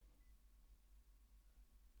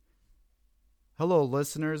Hello,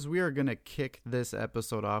 listeners. We are going to kick this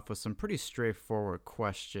episode off with some pretty straightforward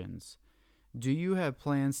questions. Do you have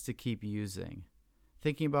plans to keep using?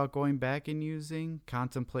 Thinking about going back and using?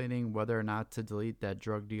 Contemplating whether or not to delete that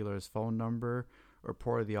drug dealer's phone number or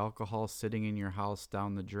pour the alcohol sitting in your house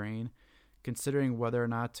down the drain? Considering whether or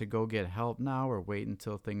not to go get help now or wait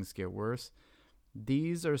until things get worse?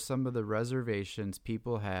 These are some of the reservations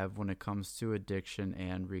people have when it comes to addiction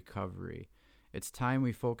and recovery. It's time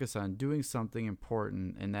we focus on doing something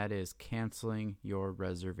important, and that is canceling your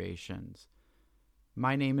reservations.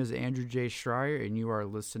 My name is Andrew J. Schreier, and you are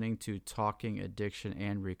listening to Talking Addiction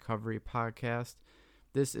and Recovery podcast.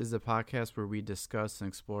 This is a podcast where we discuss and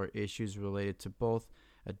explore issues related to both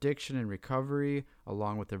addiction and recovery,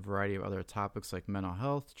 along with a variety of other topics like mental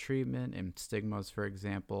health, treatment, and stigmas, for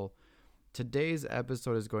example. Today's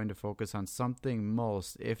episode is going to focus on something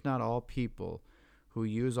most, if not all, people who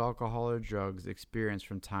use alcohol or drugs experience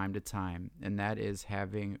from time to time, and that is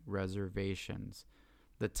having reservations.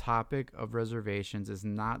 The topic of reservations is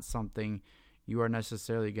not something you are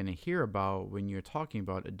necessarily going to hear about when you're talking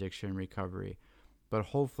about addiction and recovery, but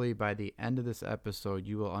hopefully by the end of this episode,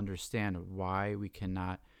 you will understand why we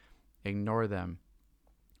cannot ignore them.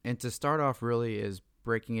 And to start off really is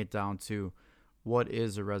breaking it down to what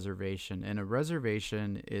is a reservation. And a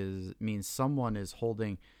reservation means someone is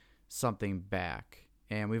holding something back.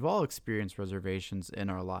 And we've all experienced reservations in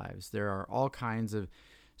our lives. There are all kinds of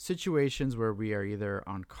situations where we are either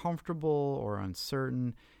uncomfortable or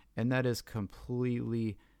uncertain, and that is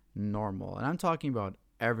completely normal. And I'm talking about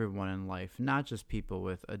everyone in life, not just people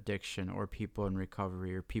with addiction or people in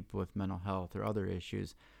recovery or people with mental health or other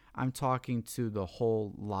issues. I'm talking to the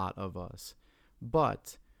whole lot of us.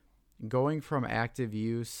 But going from active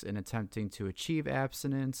use and attempting to achieve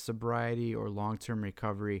abstinence, sobriety, or long-term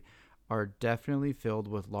recovery are definitely filled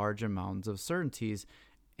with large amounts of certainties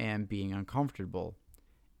and being uncomfortable.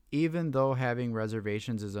 Even though having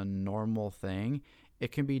reservations is a normal thing,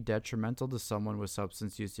 it can be detrimental to someone with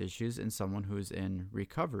substance use issues and someone who's in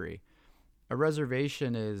recovery. A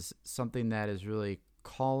reservation is something that is really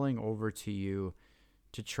calling over to you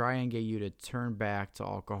to try and get you to turn back to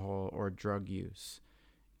alcohol or drug use.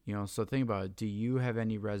 So think about it. Do you have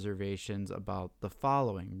any reservations about the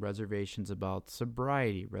following? Reservations about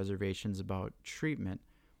sobriety, reservations about treatment,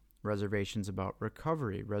 reservations about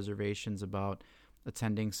recovery, reservations about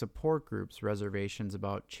attending support groups, reservations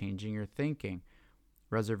about changing your thinking,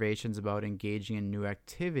 reservations about engaging in new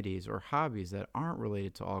activities or hobbies that aren't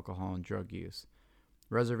related to alcohol and drug use,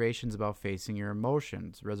 reservations about facing your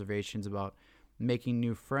emotions, reservations about making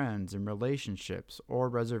new friends and relationships, or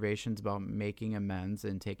reservations about making amends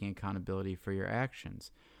and taking accountability for your actions.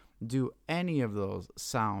 Do any of those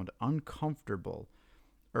sound uncomfortable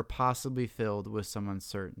or possibly filled with some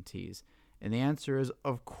uncertainties? And the answer is,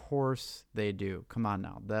 of course they do. Come on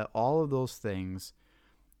now. That all of those things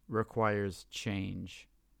requires change.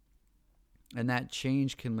 And that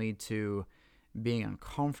change can lead to being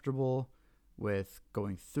uncomfortable with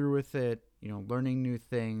going through with it, learning new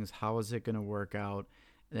things, how is it going to work out,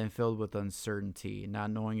 and then filled with uncertainty,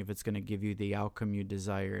 not knowing if it's going to give you the outcome you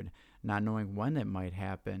desired, not knowing when it might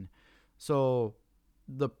happen. So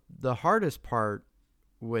the hardest part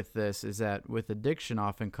with this is that with addiction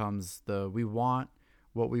often comes we want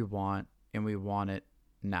what we want and we want it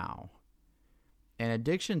now. And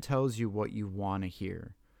addiction tells you what you want to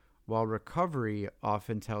hear, while recovery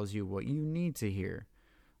often tells you what you need to hear.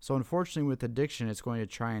 So unfortunately with addiction, it's going to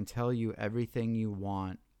try and tell you everything you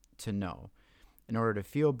want to know in order to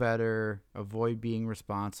feel better, avoid being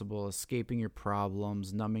responsible, escaping your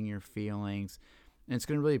problems, numbing your feelings. And it's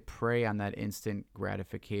going to really prey on that instant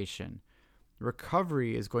gratification.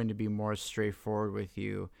 Recovery is going to be more straightforward with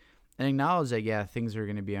you and acknowledge that, things are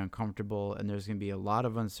going to be uncomfortable and there's going to be a lot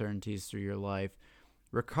of uncertainties through your life.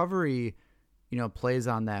 Recovery, plays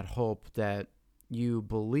on that hope that you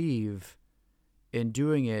believe in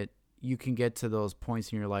doing it, you can get to those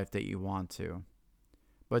points in your life that you want to.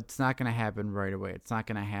 But it's not going to happen right away. It's not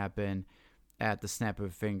going to happen at the snap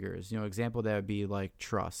of fingers. Example that would be like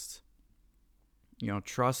trust.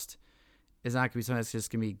 Trust is not going to be something that's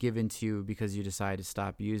just going to be given to you because you decide to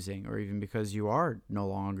stop using or even because you are no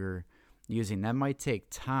longer using. That might take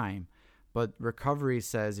time. But recovery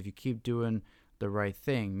says if you keep doing the right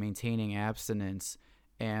thing, maintaining abstinence,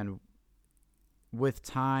 and with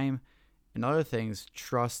time and other things,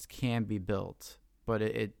 trust can be built, but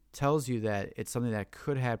it tells you that it's something that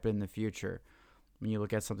could happen in the future. When you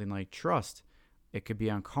look at something like trust, it could be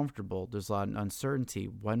uncomfortable. There's a lot of uncertainty.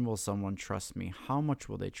 When will someone trust me? How much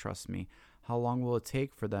will they trust me? How long will it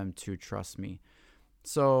take for them to trust me?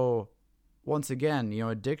 So once again,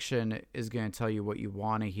 addiction is going to tell you what you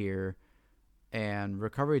want to hear, and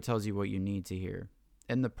recovery tells you what you need to hear.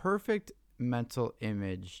 And the perfect mental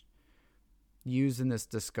image used in this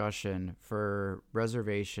discussion for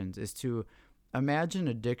reservations is to imagine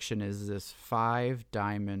addiction is this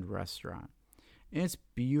 5-diamond restaurant. And it's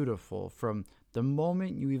beautiful from the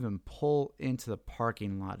moment you even pull into the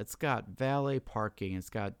parking lot. It's got valet parking. It's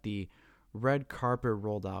got the red carpet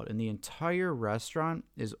rolled out. And the entire restaurant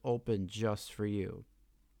is open just for you.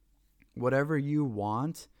 Whatever you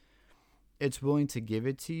want, it's willing to give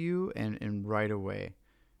it to you and right away.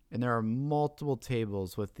 And there are multiple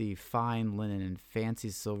tables with the fine linen and fancy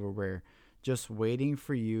silverware just waiting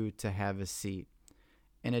for you to have a seat.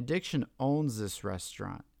 And addiction owns this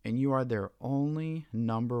restaurant, and you are their only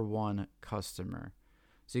number one customer.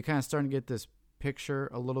 So you kind of starting to get this picture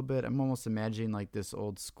a little bit. I'm almost imagining like this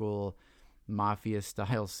old school mafia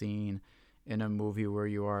style scene in a movie where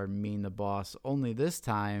you are mean the boss. Only this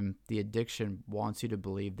time, the addiction wants you to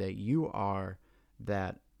believe that you are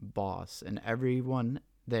that boss, and everyone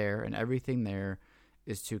there and everything there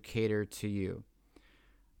is to cater to you.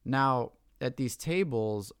 Now, at these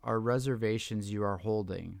tables are reservations you are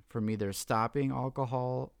holding from either stopping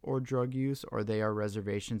alcohol or drug use, or they are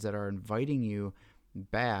reservations that are inviting you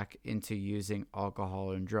back into using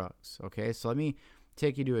alcohol and drugs. Okay, so let me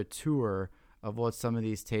take you to a tour of what some of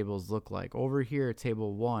these tables look like. Over here,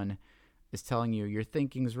 table 1 is telling you your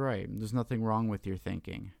thinking's right. There's nothing wrong with your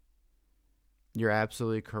thinking. You're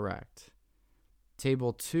absolutely correct.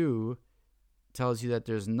 Table 2 tells you that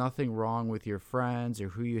there's nothing wrong with your friends or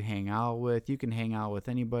who you hang out with. You can hang out with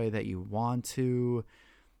anybody that you want to.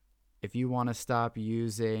 If you want to stop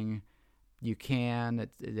using, you can.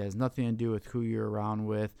 It has nothing to do with who you're around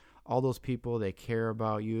with. All those people, they care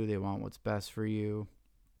about you. They want what's best for you.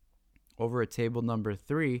 Over at table number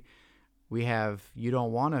 3, we have you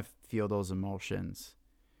don't want to feel those emotions.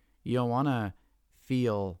 You don't want to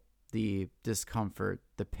feel the discomfort,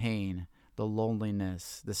 the pain, the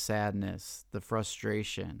loneliness, the sadness, the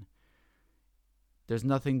frustration. There's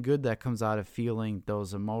nothing good that comes out of feeling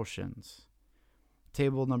those emotions.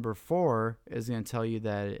 Table number 4 is going to tell you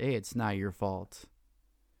that, hey, it's not your fault.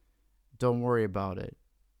 Don't worry about it.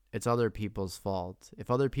 It's other people's fault. If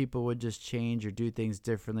other people would just change or do things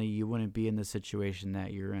differently, you wouldn't be in the situation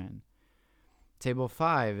that you're in. Table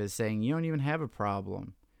 5 is saying you don't even have a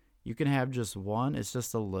problem. You can have just one. It's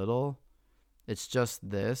just a little. It's just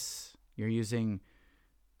this. You're using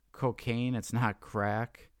cocaine. It's not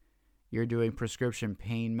crack. You're doing prescription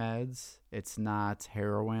pain meds. It's not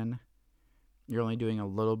heroin. You're only doing a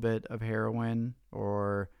little bit of heroin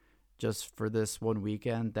or just for this one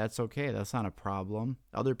weekend. That's okay. That's not a problem.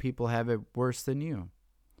 Other people have it worse than you.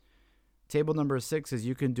 Table number 6 is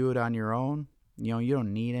you can do it on your own. You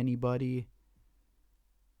don't need anybody.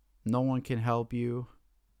 No one can help you.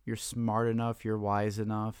 You're smart enough. You're wise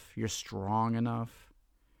enough. You're strong enough.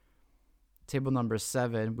 Table number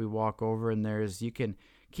 7, we walk over and you can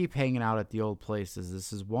keep hanging out at the old places.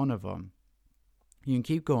 This is one of them. You can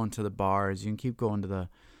keep going to the bars. You can keep going to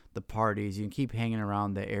the parties. You can keep hanging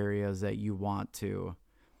around the areas that you want to.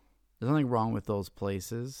 There's nothing wrong with those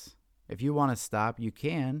places. If you want to stop, you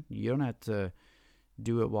can. You don't have to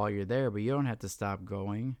do it while you're there, but you don't have to stop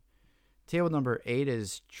going. Table number 8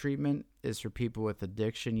 is treatment is for people with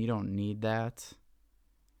addiction. You don't need that.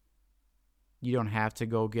 You don't have to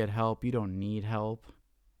go get help. You don't need help.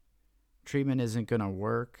 Treatment isn't going to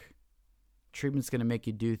work. Treatment's going to make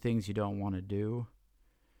you do things you don't want to do.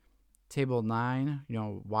 Table 9,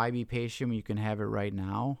 why be patient when you can have it right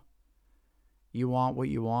now? You want what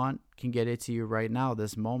you want, can get it to you right now,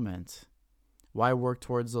 this moment. Why work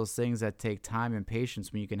towards those things that take time and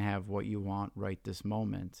patience when you can have what you want right this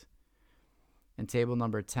moment? And table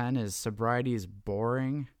number 10 is sobriety is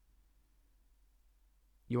boring.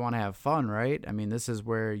 You want to have fun, right? I mean, this is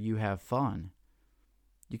where you have fun.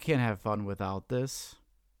 You can't have fun without this.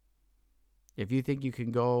 If you think you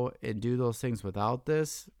can go and do those things without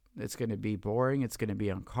this, it's going to be boring. It's going to be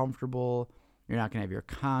uncomfortable. You're not going to have your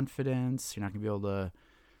confidence. You're not going to be able to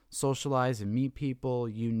socialize and meet people.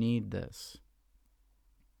 You need this.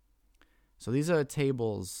 So these are the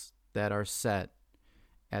tables that are set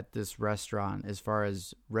at this restaurant as far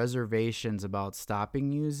as reservations about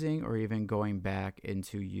stopping using or even going back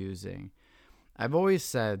into using. I've always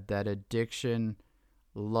said that addiction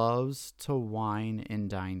loves to wine and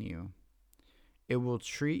dine you. It will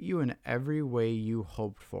treat you in every way you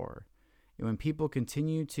hoped for. And when people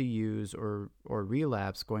continue to use or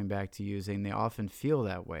relapse going back to using, they often feel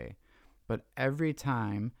that way. But every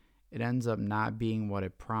time, it ends up not being what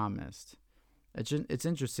it promised. It's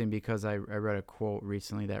interesting because I read a quote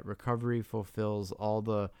recently that recovery fulfills all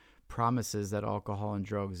the promises that alcohol and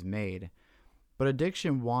drugs made. But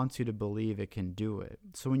addiction wants you to believe it can do it.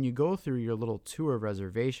 So when you go through your little tour of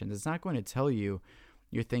reservations, it's not going to tell you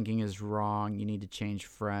your thinking is wrong, you need to change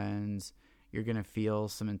friends, you're going to feel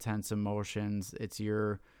some intense emotions, it's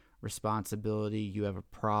your responsibility, you have a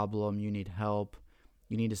problem, you need help,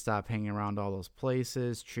 you need to stop hanging around all those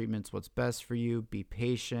places, treatment's what's best for you, be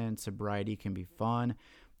patient, sobriety can be fun.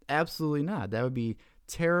 Absolutely not. That would be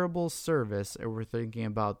terrible service if we're thinking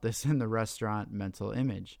about this in the restaurant mental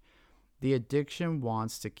image. The addiction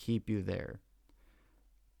wants to keep you there.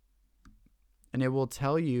 And it will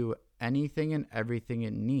tell you anything and everything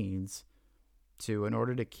it needs to in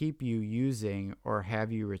order to keep you using or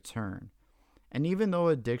have you return. And even though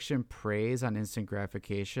addiction preys on instant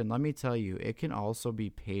gratification, let me tell you, it can also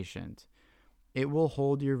be patient. It will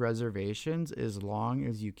hold your reservations as long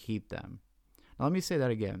as you keep them. Now, let me say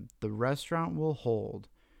that again. The restaurant will hold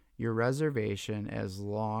your reservation as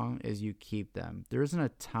long as you keep them. There isn't a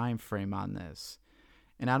time frame on this.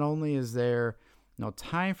 And not only is there no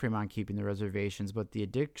time frame on keeping the reservations, but the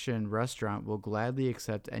addiction restaurant will gladly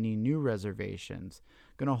accept any new reservations.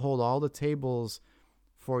 Going to hold all the tables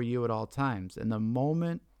for you at all times. And the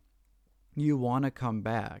moment you want to come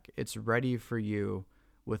back, it's ready for you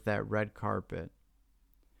with that red carpet.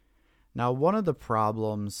 Now, one of the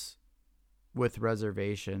problems with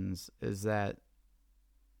reservations is that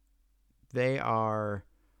they are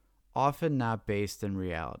often not based in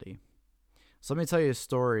reality. So let me tell you a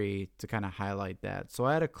story to kind of highlight that. So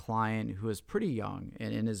I had a client who was pretty young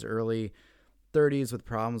and in his early 30s with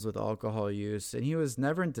problems with alcohol use, and he was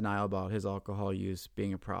never in denial about his alcohol use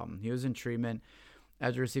being a problem. He was in treatment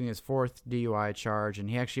after receiving his 4th DUI charge, and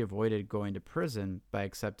he actually avoided going to prison by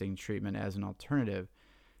accepting treatment as an alternative.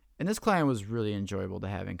 And this client was really enjoyable to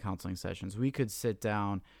have in counseling sessions. We could sit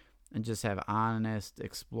down and just have honest,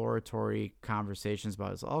 exploratory conversations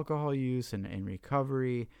about his alcohol use and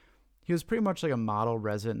recovery. He was pretty much like a model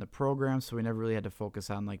resident in the program, so we never really had to focus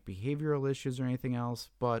on like behavioral issues or anything else.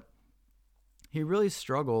 But he really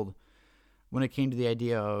struggled when it came to the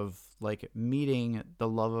idea of like meeting the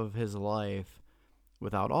love of his life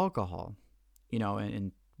without alcohol.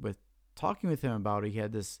 And with talking with him about it, he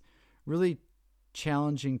had this really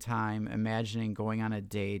challenging time imagining going on a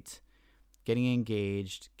date, getting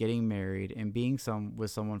engaged, getting married, and being with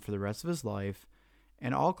someone for the rest of his life,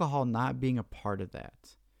 and alcohol not being a part of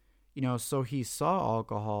that. So he saw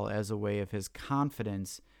alcohol as a way of his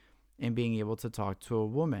confidence in being able to talk to a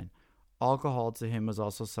woman. Alcohol to him was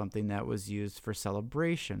also something that was used for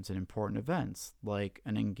celebrations and important events, like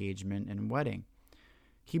an engagement and wedding.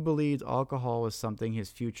 He believed alcohol was something his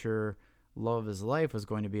future love of his life was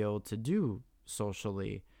going to be able to do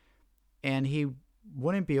socially, and he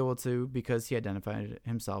wouldn't be able to because he identified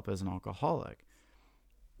himself as an alcoholic.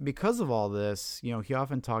 Because of all this, he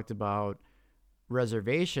often talked about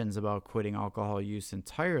reservations about quitting alcohol use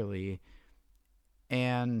entirely,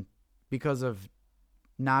 and because of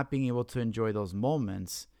not being able to enjoy those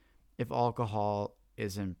moments if alcohol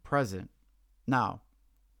isn't present. Now,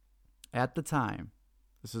 at the time,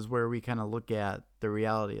 this is where we kind of look at the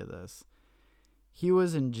reality of this. He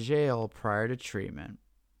was in jail prior to treatment.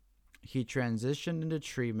 He transitioned into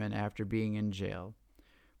treatment after being in jail.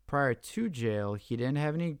 Prior to jail, he didn't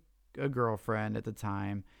have a girlfriend at the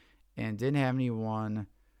time and didn't have anyone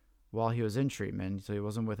while he was in treatment, so he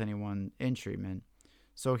wasn't with anyone in treatment.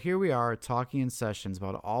 So here we are talking in sessions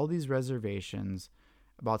about all these reservations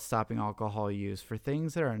about stopping alcohol use for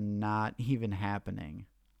things that are not even happening.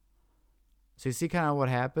 So you see kind of what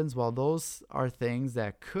happens? Well, those are things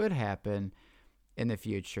that could happen in the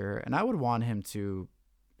future, and I would want him to,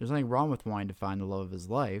 there's nothing wrong with wanting to find the love of his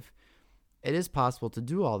life. It is possible to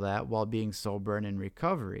do all that while being sober and in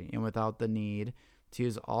recovery and without the need to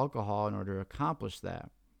use alcohol in order to accomplish that.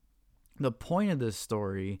 The point of this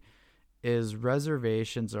story is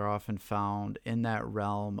reservations are often found in that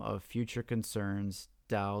realm of future concerns,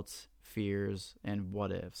 doubts, fears, and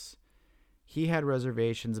what ifs. He had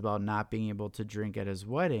reservations about not being able to drink at his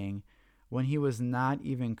wedding when he was not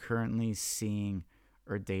even currently seeing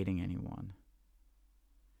or dating anyone.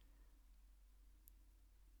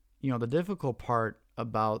 The difficult part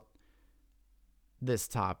about this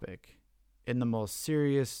topic in the most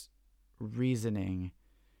serious reasoning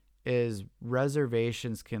is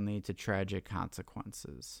reservations can lead to tragic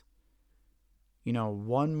consequences.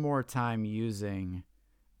 One more time using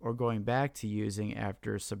or going back to using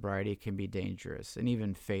after sobriety can be dangerous and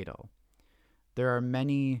even fatal. There are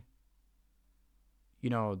many,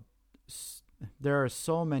 there are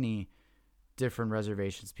so many different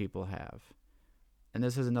reservations people have. And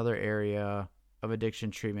this is another area of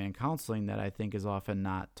addiction treatment and counseling that I think is often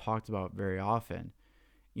not talked about very often.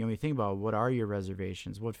 When you think about what are your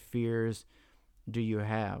reservations, what fears do you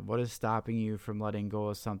have? What is stopping you from letting go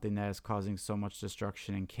of something that is causing so much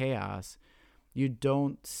destruction and chaos? You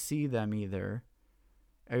don't see them either,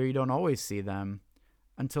 or you don't always see them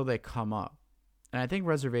until they come up. And I think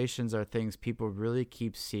reservations are things people really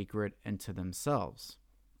keep secret into themselves.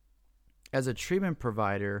 As a treatment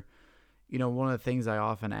provider, one of the things I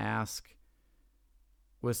often ask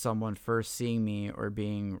with someone first seeing me or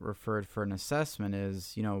being referred for an assessment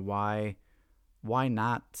is, why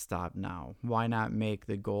not stop now? Why not make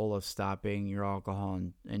the goal of stopping your alcohol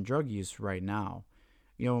and drug use right now?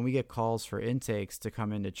 When we get calls for intakes to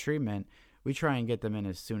come into treatment, we try and get them in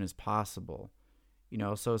as soon as possible.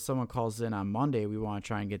 So if someone calls in on Monday, we want to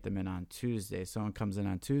try and get them in on Tuesday. Someone comes in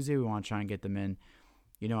on Tuesday, we want to try and get them in,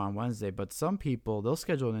 on Wednesday. But some people, they'll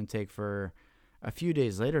schedule an intake for a few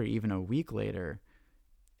days later, even a week later.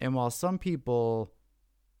 And while some people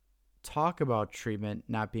talk about treatment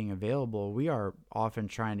not being available, we are often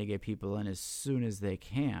trying to get people in as soon as they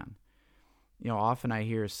can. Often I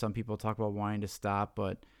hear some people talk about wanting to stop,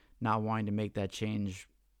 but not wanting to make that change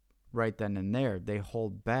right then and there. They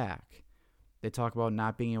hold back. They talk about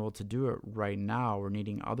not being able to do it right now or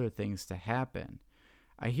needing other things to happen.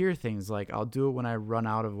 I hear things like, I'll do it when I run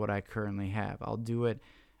out of what I currently have. I'll do it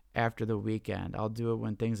after the weekend. I'll do it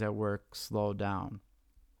when things at work slow down.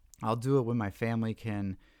 I'll do it when my family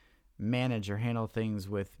can manage or handle things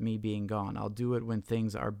with me being gone. I'll do it when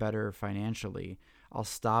things are better financially. I'll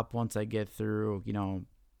stop once I get through,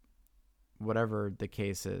 whatever the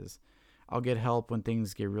case is. I'll get help when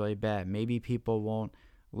things get really bad. Maybe people won't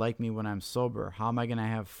like me when I'm sober. How am I going to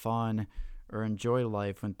have fun or enjoy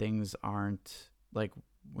life when things aren't, like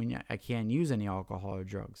when I can't use any alcohol or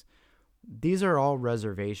drugs? These are all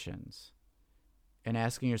reservations. And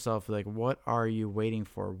asking yourself, what are you waiting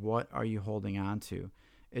for? What are you holding on to?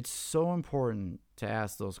 It's so important to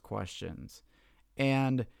ask those questions.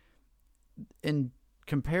 And in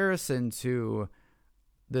comparison to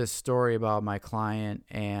this story about my client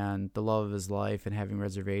and the love of his life and having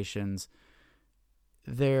reservations,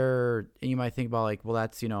 and you might think about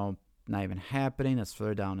that's, not even happening. That's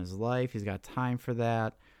further down his life. He's got time for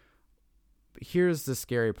that. But here's the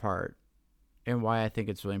scary part and why I think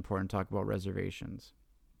it's really important to talk about reservations.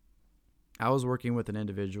 I was working with an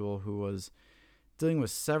individual who was dealing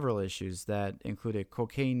with several issues that included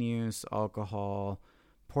cocaine use, alcohol,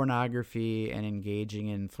 pornography, and engaging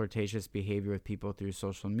in flirtatious behavior with people through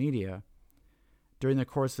social media. During the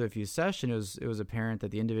course of a few sessions, it was apparent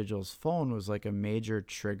that the individual's phone was like a major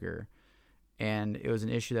trigger, and it was an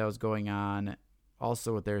issue that was going on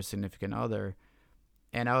also with their significant other.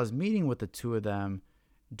 And I was meeting with the two of them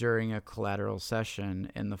during a collateral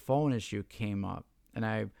session, and the phone issue came up. And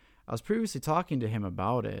I was previously talking to him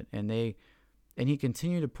about it, and he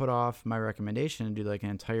continued to put off my recommendation to do an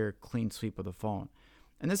entire clean sweep of the phone.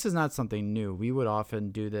 And this is not something new. We would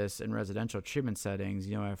often do this in residential treatment settings.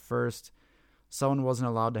 At first, someone wasn't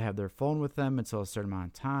allowed to have their phone with them until a certain amount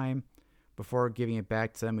of time. Before giving it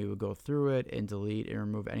back to them, we would go through it and delete and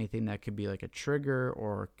remove anything that could be a trigger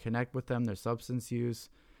or connect with them, their substance use.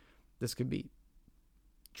 This could be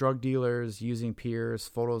drug dealers, using peers,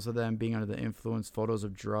 photos of them being under the influence, photos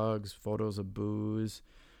of drugs, photos of booze.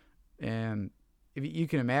 And if you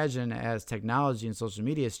can imagine, as technology and social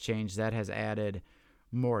media has changed, that has added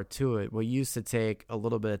more to it. What used to take a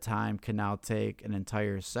little bit of time can now take an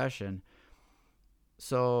entire session.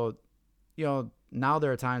 So, now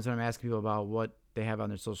there are times when I'm asking people about what they have on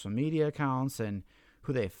their social media accounts and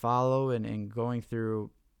who they follow, and going through,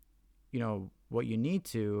 what you need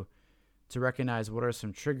to recognize what are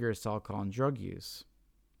some triggers to alcohol and drug use.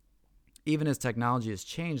 Even as technology has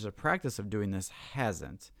changed, the practice of doing this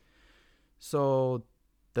hasn't. So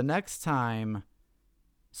the next time,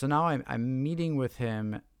 now I'm meeting with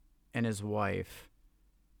him and his wife,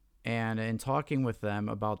 and in talking with them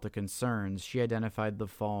about the concerns, she identified the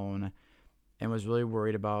phone and was really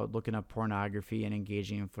worried about looking up pornography and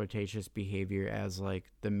engaging in flirtatious behavior as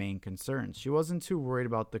the main concerns. She wasn't too worried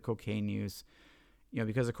about the cocaine use,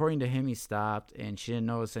 because according to him, he stopped and she didn't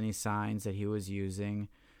notice any signs that he was using.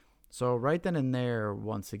 So right then and there,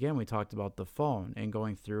 once again, we talked about the phone and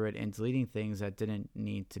going through it and deleting things that didn't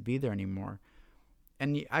need to be there anymore.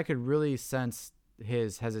 And I could really sense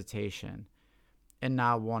his hesitation and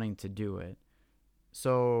not wanting to do it.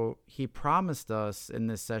 So he promised us in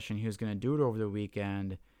this session he was going to do it over the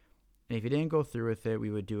weekend. And if he didn't go through with it, we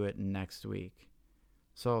would do it next week.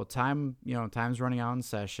 So time's running out in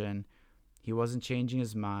session. He wasn't changing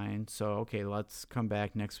his mind. So, okay, let's come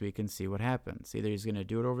back next week and see what happens. Either he's going to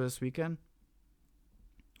do it over this weekend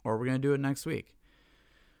or we're going to do it next week.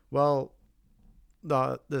 Well,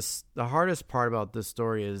 the hardest part about this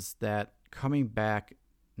story is that coming back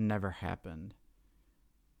never happened.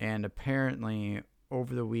 And apparently,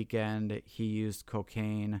 over the weekend, he used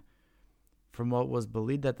cocaine from what was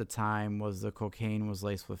believed at the time was the cocaine was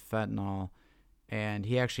laced with fentanyl, and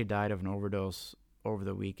he actually died of an overdose over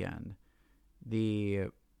the weekend. The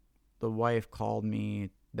wife called me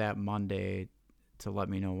that Monday to let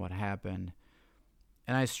me know what happened.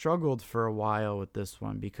 And I struggled for a while with this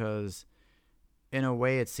one because in a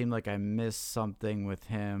way it seemed like I missed something with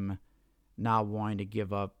him not wanting to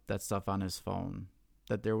give up that stuff on his phone.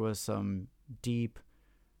 That there was some deep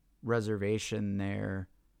reservation there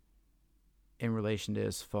in relation to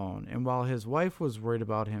his phone. And while his wife was worried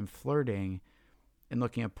about him flirting and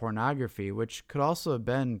looking at pornography, which could also have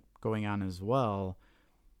been going on as well,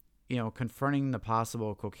 confronting the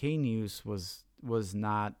possible cocaine use was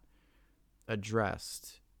not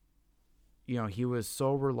addressed. He was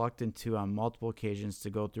so reluctant to, on multiple occasions, to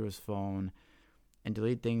go through his phone and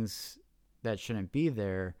delete things that shouldn't be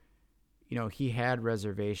there. He had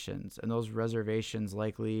reservations, and those reservations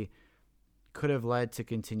likely could have led to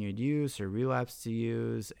continued use or relapse to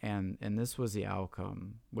use, and this was the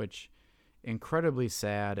outcome, which incredibly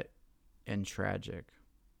sad and tragic.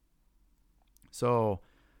 So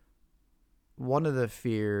one of the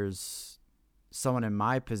fears someone in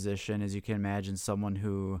my position, as you can imagine, someone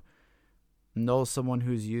who knows someone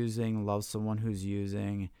who's using, loves someone who's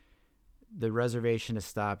using, the reservation to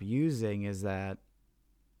stop using is that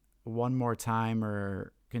one more time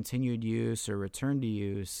or continued use or return to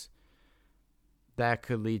use, that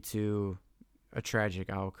could lead to a tragic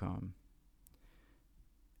outcome.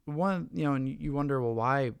 And you wonder, well,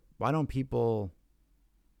 why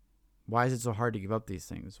is it so hard to give up these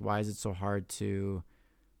things? Why is it so hard to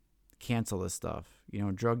cancel this stuff?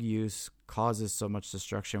 Drug use causes so much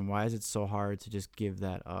destruction. Why is it so hard to just give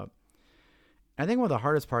that up? I think one of the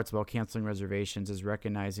hardest parts about canceling reservations is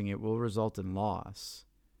recognizing it will result in loss.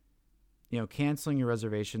 Canceling your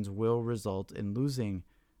reservations will result in losing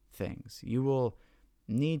things. You will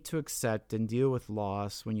need to accept and deal with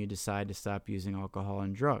loss when you decide to stop using alcohol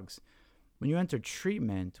and drugs. When you enter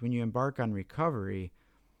treatment, when you embark on recovery,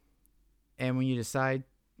 and when you decide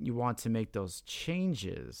you want to make those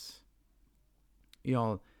changes,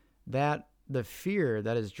 that the fear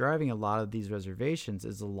that is driving a lot of these reservations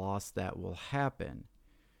is the loss that will happen.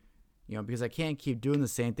 Because I can't keep doing the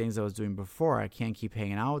same things I was doing before. I can't keep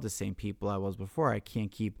hanging out with the same people I was before. I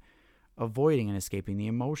can't keep avoiding and escaping the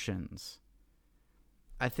emotions.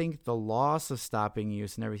 I think the loss of stopping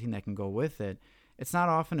use and everything that can go with it, it's not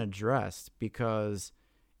often addressed because,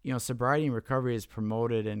 sobriety and recovery is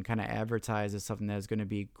promoted and kind of advertised as something that is going to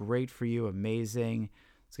be great for you, amazing.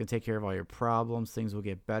 It's going to take care of all your problems. Things will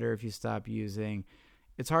get better if you stop using.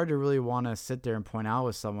 It's hard to really want to sit there and point out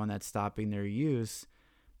with someone that stopping their use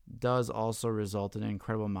does also result in an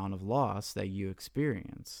incredible amount of loss that you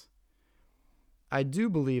experience. I do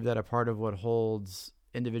believe that a part of what holds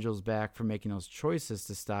individuals back from making those choices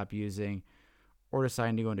to stop using or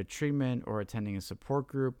deciding to go into treatment or attending a support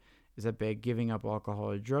group is that by giving up alcohol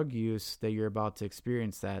or drug use that you're about to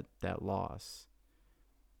experience that loss.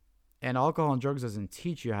 And alcohol and drugs doesn't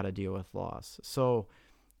teach you how to deal with loss. So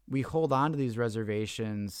we hold on to these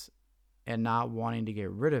reservations and not wanting to get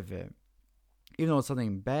rid of it. Even though it's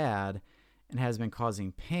something bad and has been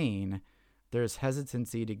causing pain, there's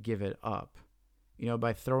hesitancy to give it up.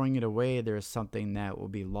 By throwing it away, there's something that will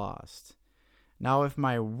be lost. Now, if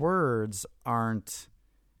my words aren't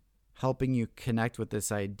helping you connect with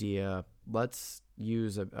this idea, let's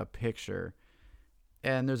use a picture.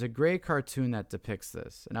 And there's a great cartoon that depicts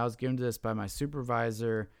this. And I was given this by my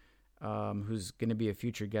supervisor, who's going to be a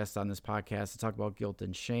future guest on this podcast to talk about guilt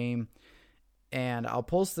and shame. And I'll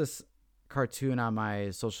post this cartoon on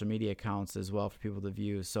my social media accounts as well for people to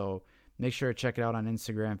view. So make sure to check it out on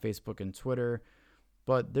Instagram, Facebook, and Twitter.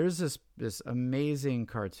 But there's this amazing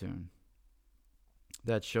cartoon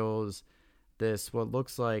that shows what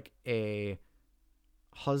looks like a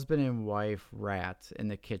husband and wife rat in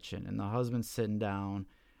the kitchen, and the husband's sitting down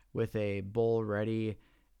with a bowl ready,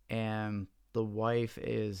 and the wife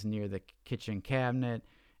is near the kitchen cabinet,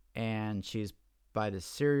 and she's by the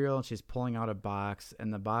cereal, and she's pulling out a box,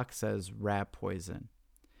 and the box says rat poison.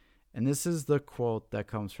 And this is the quote that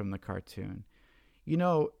comes from the cartoon.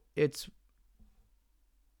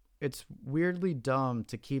 It's weirdly dumb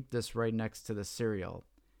to keep this right next to the cereal.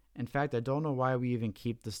 In fact, I don't know why we even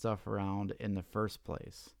keep the stuff around in the first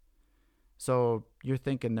place. So you're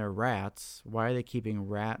thinking they're rats. Why are they keeping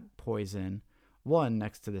rat poison, one,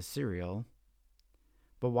 next to the cereal?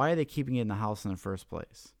 But why are they keeping it in the house in the first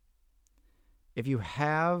place? If you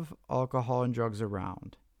have alcohol and drugs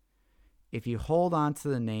around, if you hold on to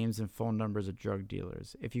the names and phone numbers of drug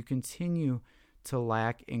dealers, if you continue to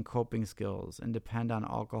lack in coping skills and depend on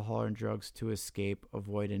alcohol and drugs to escape,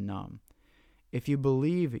 avoid, and numb. If you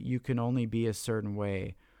believe you can only be a certain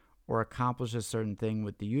way or accomplish a certain thing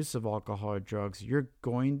with the use of alcohol or drugs, you're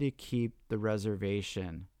going to keep the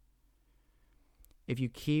reservation. If you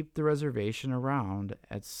keep the reservation around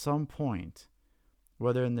at some point,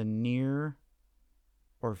 whether in the near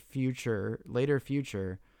or later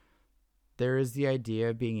future, there is the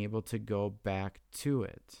idea of being able to go back to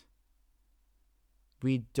it.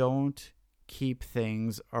 We don't keep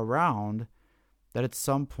things around that at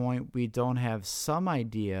some point we don't have some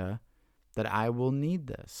idea that I will need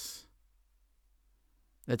this.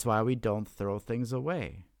 That's why we don't throw things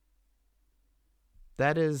away.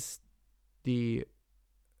 That is the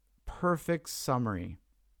perfect summary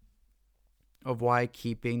of why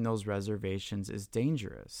keeping those reservations is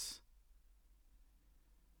dangerous.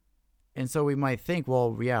 And so we might think,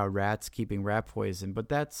 well, yeah, rats keeping rat poison, but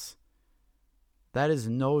that is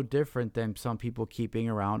no different than some people keeping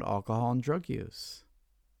around alcohol and drug use.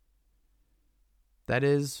 That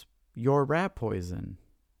is your rat poison.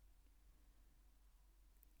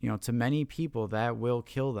 To many people, that will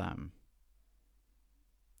kill them.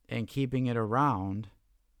 And keeping it around,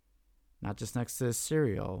 not just next to the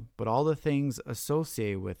cereal, but all the things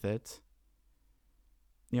associated with it,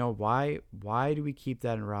 why do we keep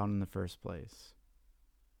that around in the first place?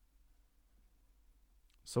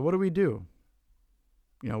 So what do we do?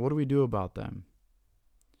 What do we do about them?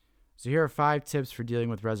 So here are 5 tips for dealing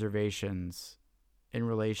with reservations in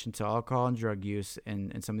relation to alcohol and drug use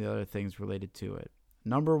and some of the other things related to it.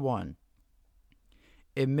 Number 1,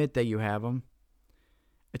 admit that you have them.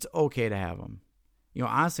 It's okay to have them.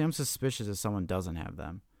 Honestly, I'm suspicious if someone doesn't have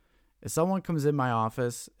them. If someone comes in my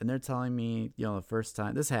office and they're telling me, the first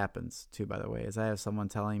time, this happens too, by the way, is I have someone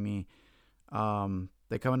telling me, they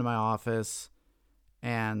come into my office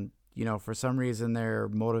and, for some reason they're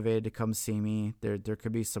motivated to come see me. There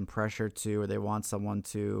could be some pressure too, or they want someone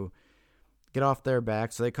to get off their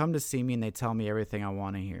back. So they come to see me and they tell me everything I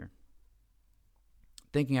want to hear,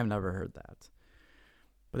 thinking I've never heard that.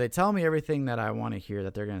 But they tell me everything that I want to hear,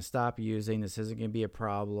 that they're going to stop using, this isn't going to be a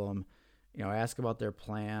problem. I ask about their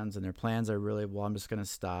plans, and their plans are really, well, I'm just going to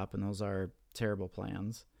stop, and those are terrible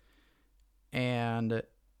plans. And,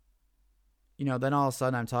 then all of a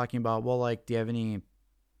sudden I'm talking about, well, do you have any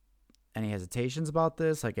hesitations about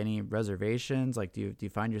this? Any reservations? Do you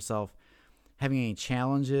find yourself having any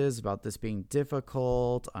challenges about this being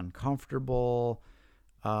difficult, uncomfortable?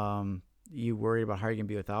 You worried about how you're going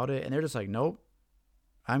to be without it? And they're just like, nope,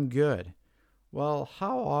 I'm good. Well,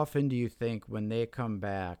 how often do you think when they come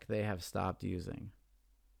back, they have stopped using?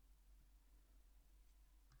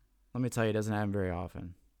 Let me tell you, it doesn't happen very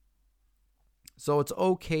often. So it's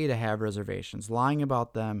okay to have reservations. Lying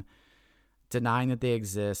about them, denying that they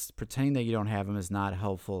exist, pretending that you don't have them is not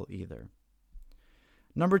helpful either.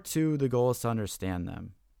 Number 2, the goal is to understand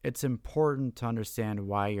them. It's important to understand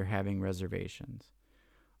why you're having reservations.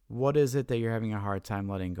 What is it that you're having a hard time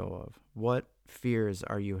letting go of? What fears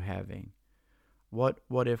are you having?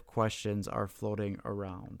 What if questions are floating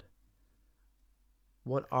around?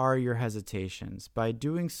 What are your hesitations? By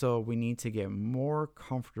doing so, we need to get more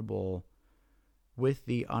comfortable with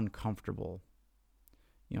the uncomfortable.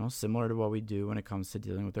 Similar to what we do when it comes to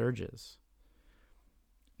dealing with urges.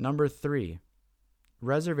 Number 3,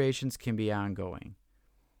 reservations can be ongoing.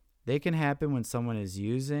 They can happen when someone is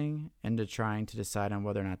using and trying to decide on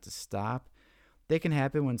whether or not to stop. They can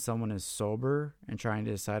happen when someone is sober and trying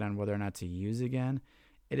to decide on whether or not to use again.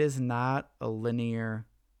 It is not a linear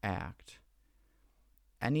act.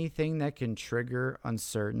 Anything that can trigger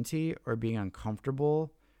uncertainty or being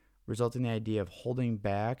uncomfortable, resulting in the idea of holding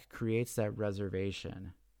back, creates that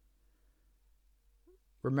reservation.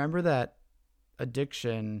 Remember that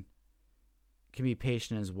addiction can be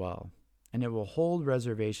patient as well, and it will hold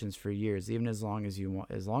reservations for years, even as long as you want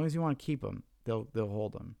to keep them, they'll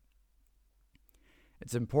hold them.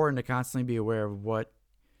 It's important to constantly be aware of what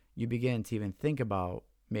you begin to even think about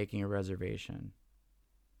making a reservation.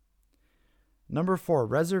 Number 4,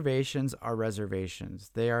 reservations are reservations.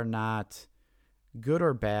 They are not good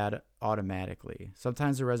or bad automatically.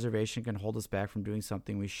 Sometimes a reservation can hold us back from doing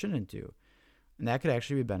something we shouldn't do, and that could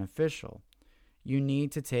actually be beneficial. You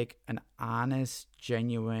need to take an honest,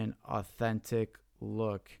 genuine, authentic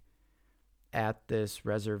look at this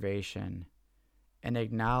reservation and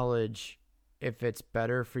acknowledge if it's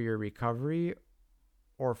better for your recovery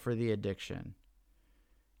or for the addiction.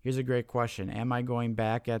 Here's a great question. Am I going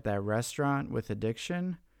back at that restaurant with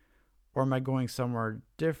addiction, or am I going somewhere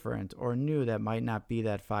different or new that might not be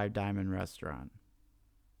that Five Diamond restaurant?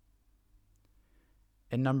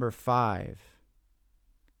 And number 5,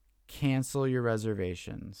 cancel your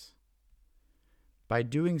reservations. By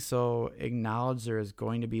doing so, acknowledge there is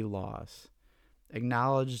going to be loss.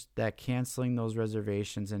 Acknowledge that canceling those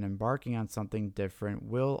reservations and embarking on something different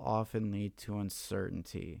will often lead to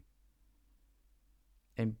uncertainty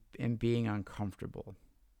and being uncomfortable.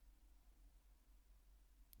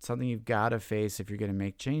 It's something you've got to face if you're going to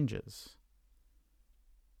make changes,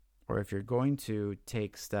 or if you're going to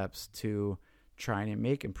take steps to trying to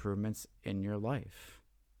make improvements in your life.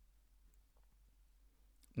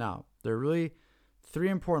 Now, there are really 3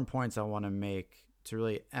 important points I want to make to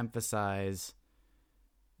really emphasize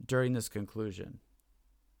during this conclusion.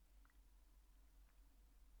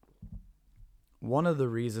 One of the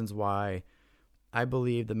reasons why I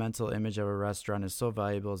believe the mental image of a restaurant is so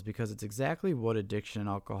valuable is because it's exactly what addiction,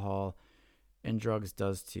 alcohol, and drugs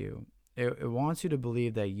does to you. It wants you to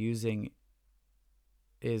believe that using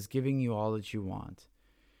is giving you all that you want.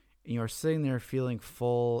 And you're sitting there feeling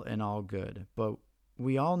full and all good. But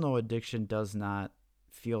we all know addiction does not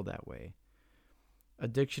feel that way.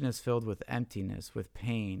 Addiction is filled with emptiness, with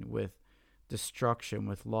pain, with destruction,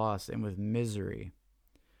 with loss, and with misery.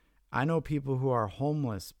 I know people who are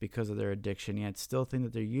homeless because of their addiction, yet still think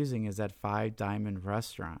that they're using is that Five Diamond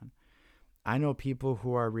restaurant. I know people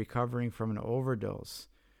who are recovering from an overdose,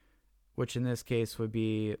 which in this case would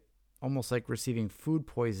be almost like receiving food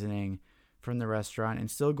poisoning from the restaurant and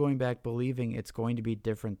still going back believing it's going to be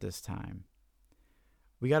different this time.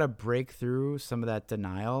 We got to break through some of that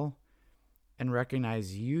denial and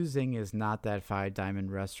recognize using is not that Five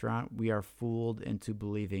Diamond restaurant. We are fooled into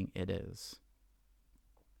believing it is.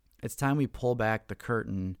 It's time we pull back the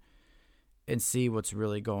curtain and see what's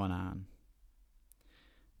really going on.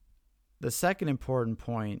 The second important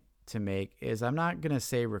point to make is I'm not going to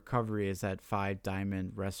say recovery is that Five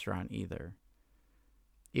Diamond restaurant either.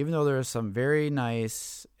 Even though there are some very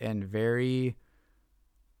nice and very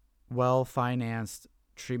well-financed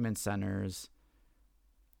treatment centers,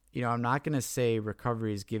 I'm not going to say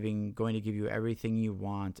recovery is going to give you everything you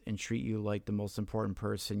want and treat you like the most important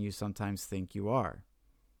person you sometimes think you are.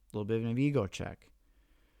 A little bit of an ego check.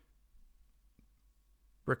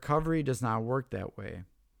 Recovery does not work that way.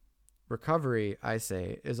 Recovery, I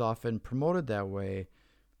say, is often promoted that way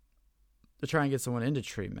to try and get someone into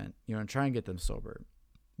treatment, and try and get them sober.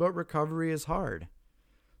 But recovery is hard.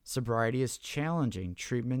 Sobriety is challenging.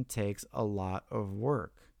 Treatment takes a lot of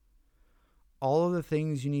work. All of the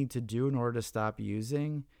things you need to do in order to stop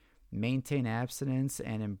using, maintain abstinence,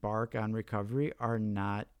 and embark on recovery are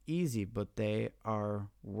not easy, but they are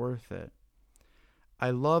worth it. I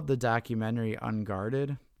love the documentary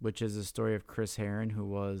Unguarded, which is the story of Chris Herron, who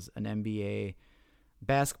was an NBA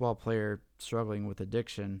basketball player struggling with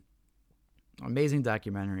addiction. Amazing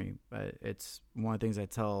documentary. It's one of the things I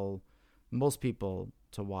tell most people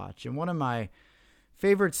to watch. And one of my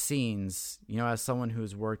favorite scenes, as someone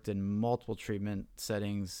who's worked in multiple treatment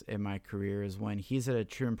settings in my career, is when he's at a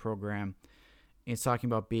treatment program and he's talking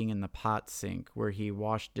about being in the pot sink where he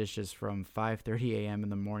washed dishes from 5:30 a.m. in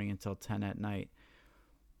the morning until 10 at night.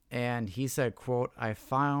 And he said, quote, "I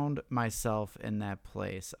found myself in that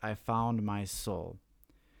place. I found my soul."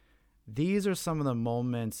 These are some of the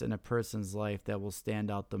moments in a person's life that will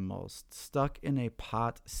stand out the most. Stuck in a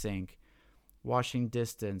pot sink, washing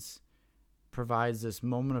distance provides this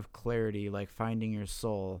moment of clarity, like finding your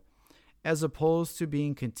soul, as opposed to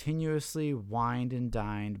being continuously wined and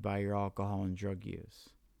dined by your alcohol and drug use.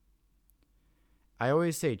 I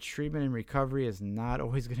always say treatment and recovery is not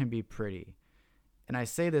always going to be pretty. And I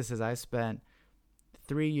say this as I spent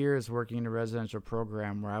 3 years working in a residential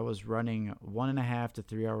program where I was running 1.5 to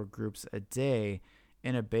 3 hour groups a day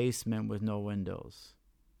in a basement with no windows,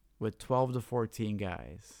 with 12 to 14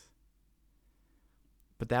 guys.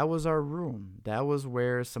 But that was our room. That was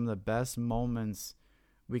where some of the best moments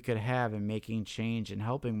we could have in making change and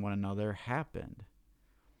helping one another happened.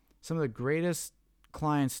 Some of the greatest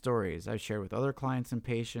client stories I've shared with other clients and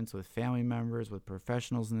patients, with family members, with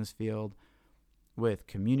professionals in this field, with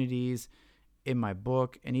communities, in my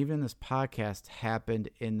book, and even in this podcast happened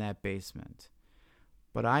in that basement.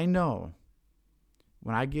 But I know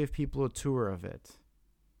when I give people a tour of it,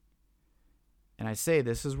 and I say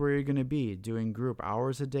this is where you're going to be doing group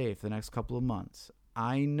hours a day for the next couple of months,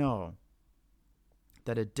 I know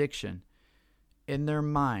that addiction in their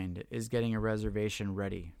mind is getting a reservation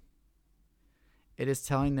ready. It is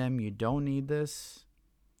telling them you don't need this.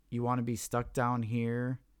 You want to be stuck down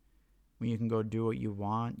here when you can go do what you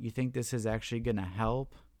want. You think this is actually going to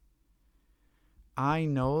help. I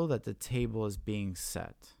know that the table is being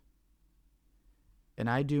set. And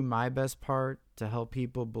I do my best part to help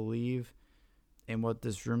people believe in what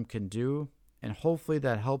this room can do. And hopefully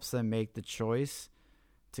that helps them make the choice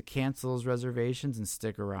to cancel those reservations and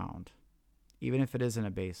stick around, even if it is in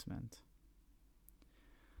a basement.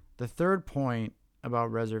 The third point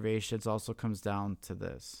about reservations also comes down to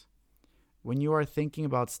this. When you are thinking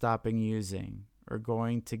about stopping using or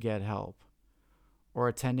going to get help or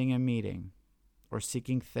attending a meeting or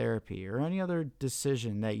seeking therapy or any other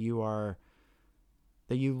decision that you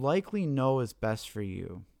likely know is best for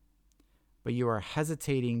you, but you are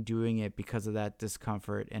hesitating doing it because of that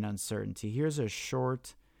discomfort and uncertainty, here's a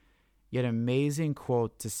short yet amazing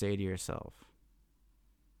quote to say to yourself.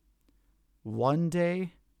 One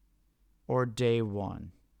day or day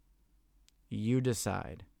one, you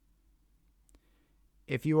decide.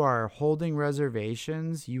 If you are holding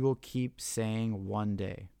reservations, you will keep saying one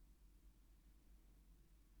day.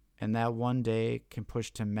 And that one day can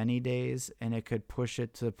push to many days, and it could push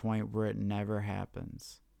it to the point where it never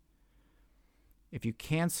happens. If you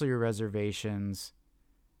cancel your reservations,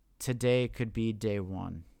 today could be day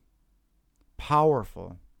one.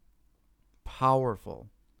 Powerful. Powerful.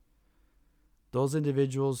 Those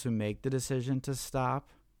individuals who make the decision to stop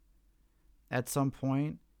at some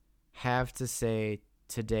point have to say,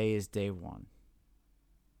 today is day one.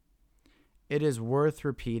 It is worth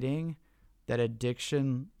repeating that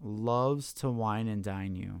addiction loves to wine and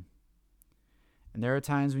dine you. And there are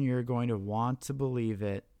times when you're going to want to believe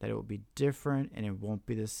it, that it will be different and it won't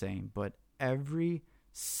be the same. But every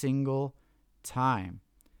single time,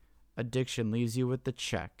 addiction leaves you with the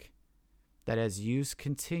check that as use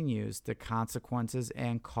continues, the consequences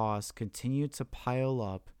and costs continue to pile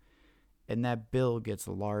up and that bill gets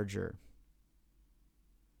larger.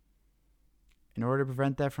 In order to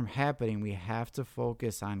prevent that from happening, we have to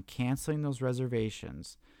focus on canceling those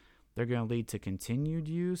reservations. They're going to lead to continued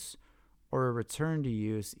use or a return to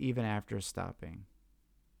use even after stopping.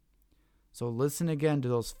 So listen again to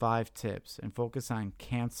those 5 tips and focus on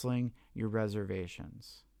canceling your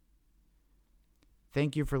reservations.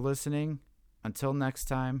 Thank you for listening. Until next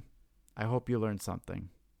time, I hope you learned something.